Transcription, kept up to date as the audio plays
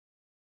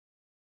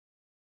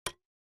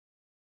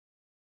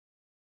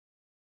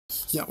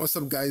Yeah, what's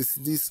up guys,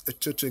 this is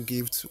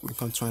Ochoochogift. We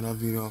can try another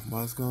video of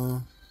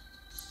Maskgun.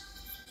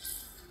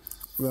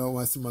 Well,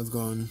 I see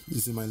Maskgun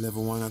using my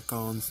level 1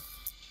 account,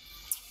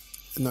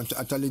 and I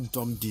actually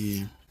dumped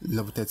the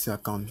level 30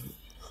 account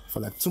for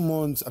like 2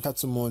 months. After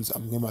 2 months,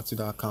 I'm going back to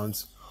the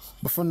account,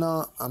 but for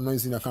now I'm not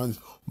using the account.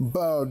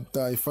 But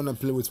if you wanna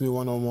play with me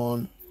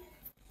one-on-one,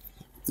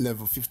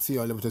 level 50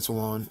 or level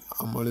 31,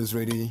 I'm always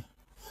ready.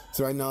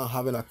 So right now I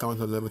have an account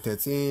on level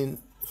 13.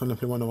 If you wanna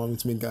play one-on-one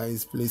with me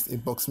guys, please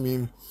inbox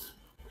me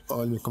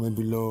or leave a comment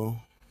below.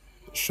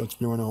 Sure to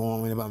play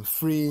one-on-one whenever I'm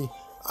free,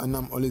 and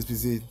I'm always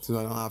busy, so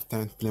I don't have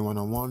time to play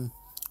one-on-one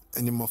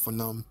anymore for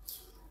now.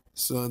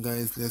 So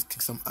guys, let's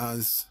kick some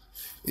ass.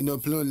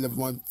 Playing level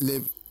 1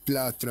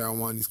 player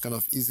 3-1 is kind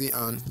of easy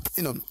and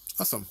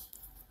awesome,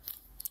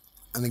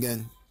 and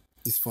again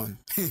it's fun.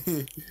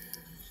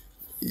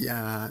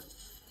 Yeah,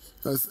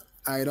 because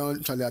I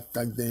don't try to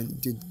attack them,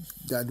 they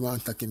don't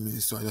attacking me,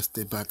 so I just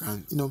stay back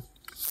and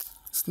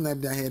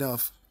snipe their head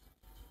off.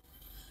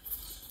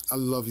 I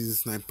love using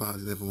sniper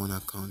level 1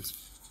 account.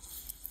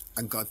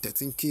 I got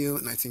 13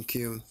 kill, 19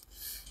 kill,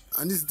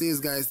 and these days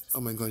guys, oh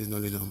my god, it's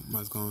not little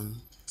Maskgun.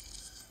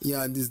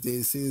 Yeah, these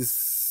days,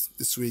 since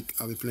this week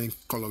I'll be playing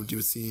Call of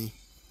Duty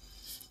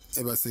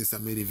ever since I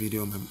made a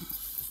video on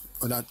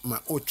my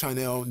old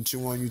channel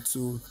G1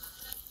 YouTube.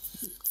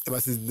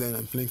 Ever since then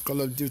I'm playing Call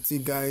of Duty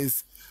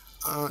guys.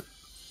 I'm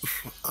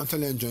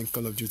totally enjoying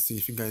Call of Duty,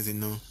 if you guys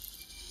didn't know.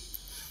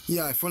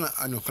 Yeah, if you wanna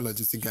add no Call of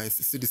Duty guys,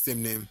 it's still the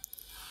same name,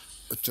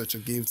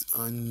 Ochoochogift,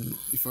 and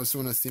if you also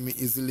wanna see me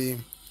easily,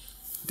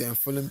 then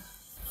follow me.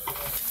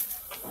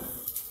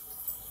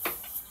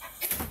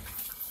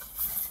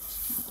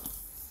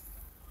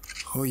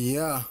 Oh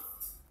yeah.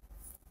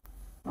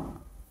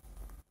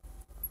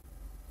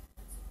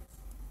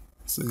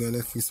 So guys,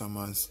 let's kick some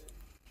ass.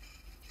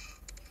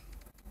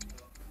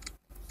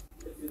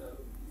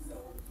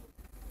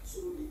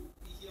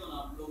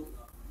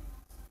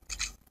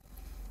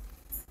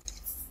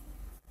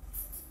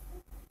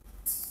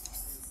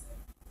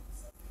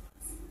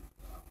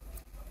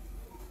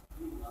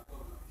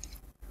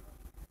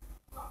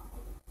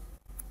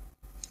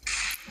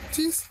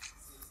 Jeez.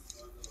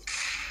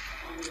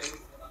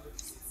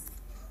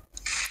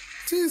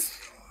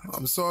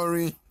 I'm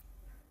sorry.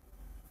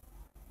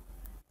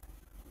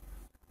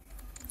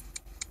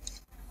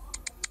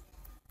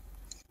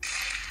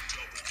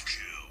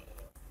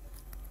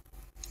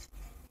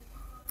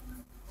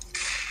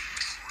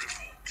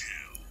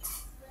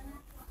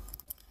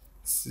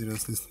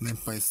 Seriously,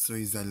 sniper is so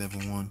easy at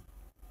level 1.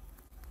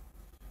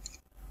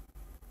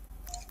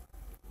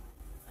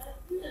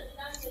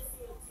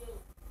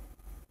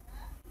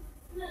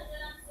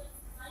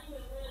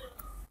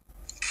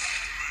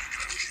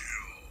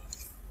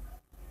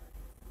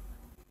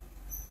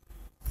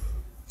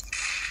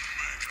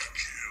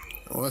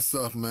 What's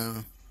up,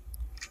 man?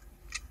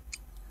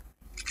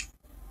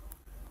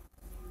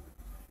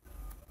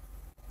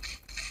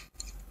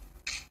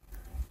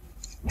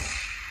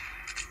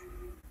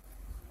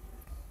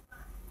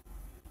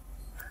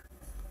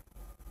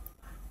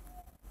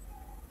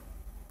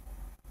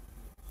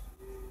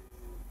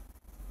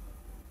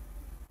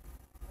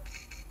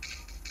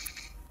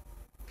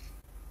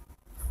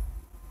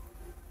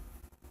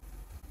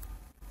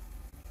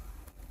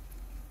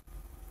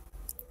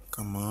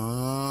 Come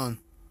on.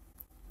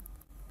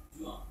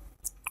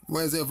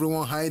 Where's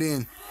everyone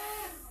hiding?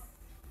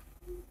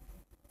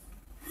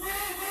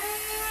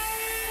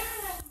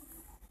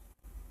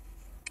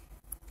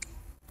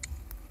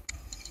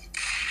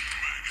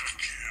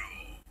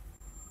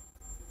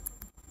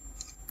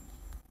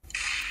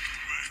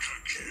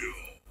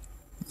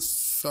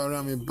 Sorry,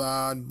 I'm a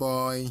bad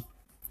boy.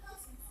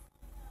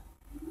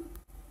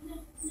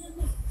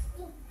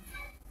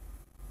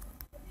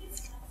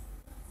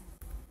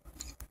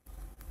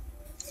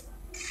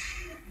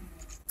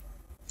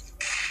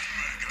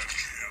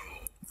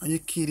 Are you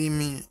kidding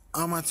me?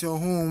 I'm at your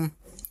home.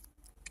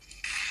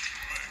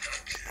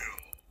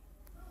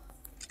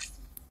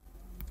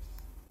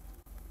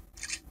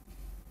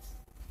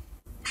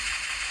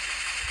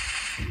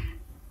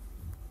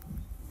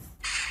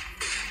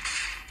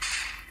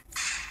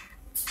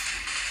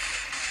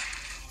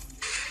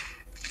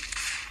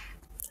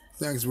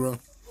 Thanks, bro.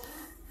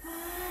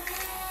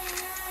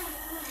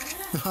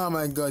 Oh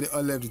my god, they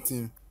all left the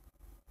team.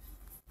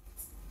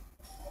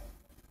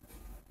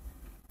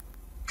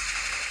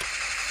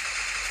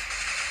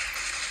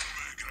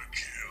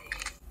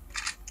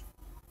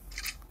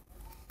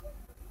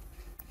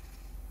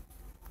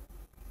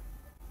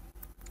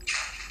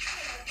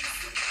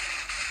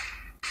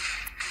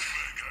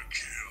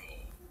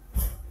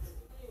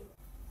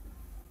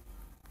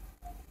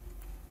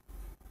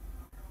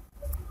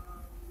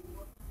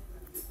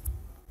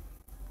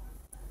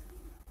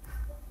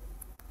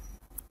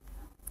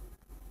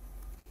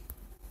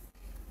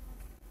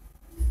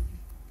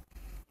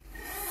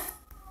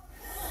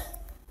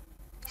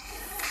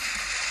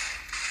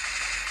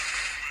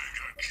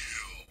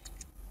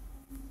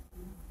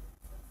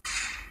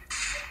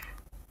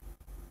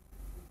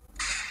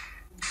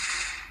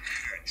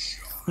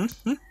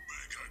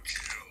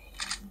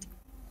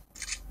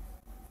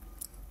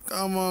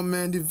 Come on,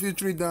 man, the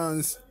victory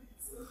dance.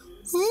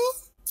 Ooh.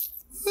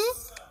 Ooh.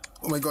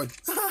 Oh my god.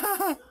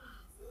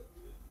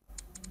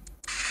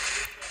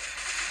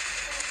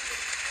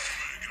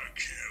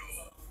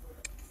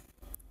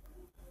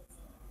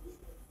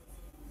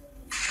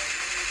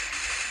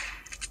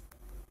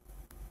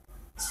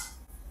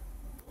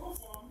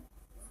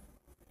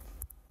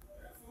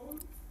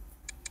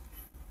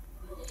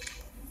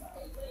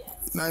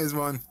 Nice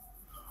one.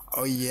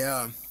 Oh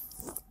yeah.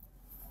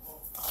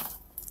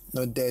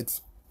 No dead.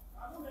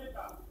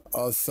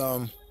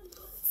 Awesome.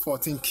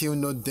 14 kill,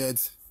 no dead.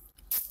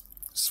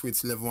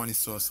 Sweet, level 1 is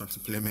so awesome to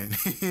play, man.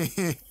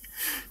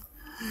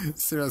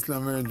 Seriously,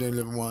 I'm very enjoying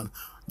level 1.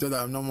 Just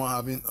that I'm not more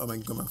having, oh my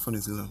god, my phone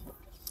is low.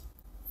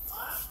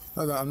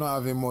 Not that I'm not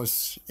having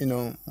much,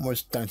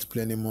 much time to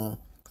play anymore.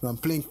 Cause I'm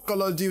playing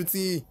Call of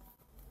Duty.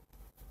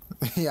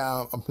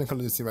 Yeah, I'm playing Call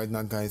of Duty right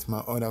now, guys. My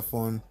other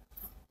phone.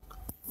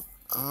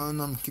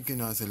 And I'm kicking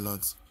ass a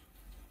lot.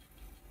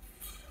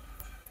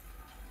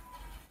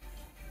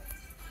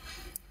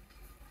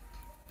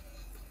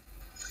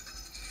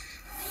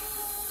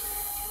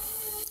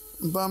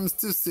 But I'm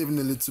still saving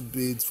a little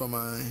bit for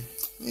my,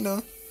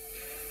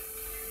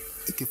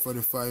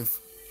 AK-45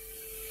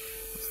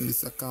 in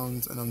this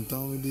account, and I'm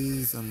done with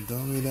this. I'm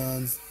done with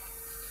that.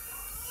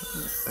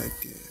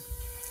 Okay.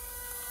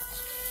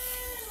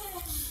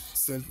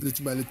 So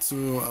little by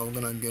little, I'm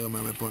gonna get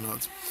my weapon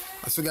out.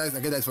 So guys, I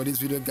get that for this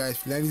video, guys.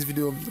 If you like this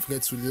video, don't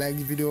forget to like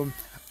the video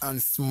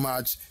and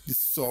smash the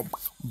sub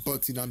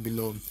button down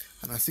below.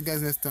 And I'll see you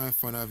guys next time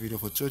for another video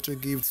for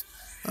Ochoochogift.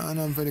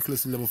 And I'm very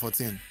close to level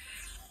 14.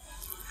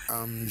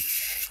 I'm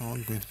sure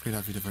I'm going to play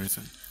that video very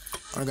soon.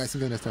 Alright guys, see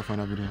you guys next time for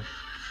another video.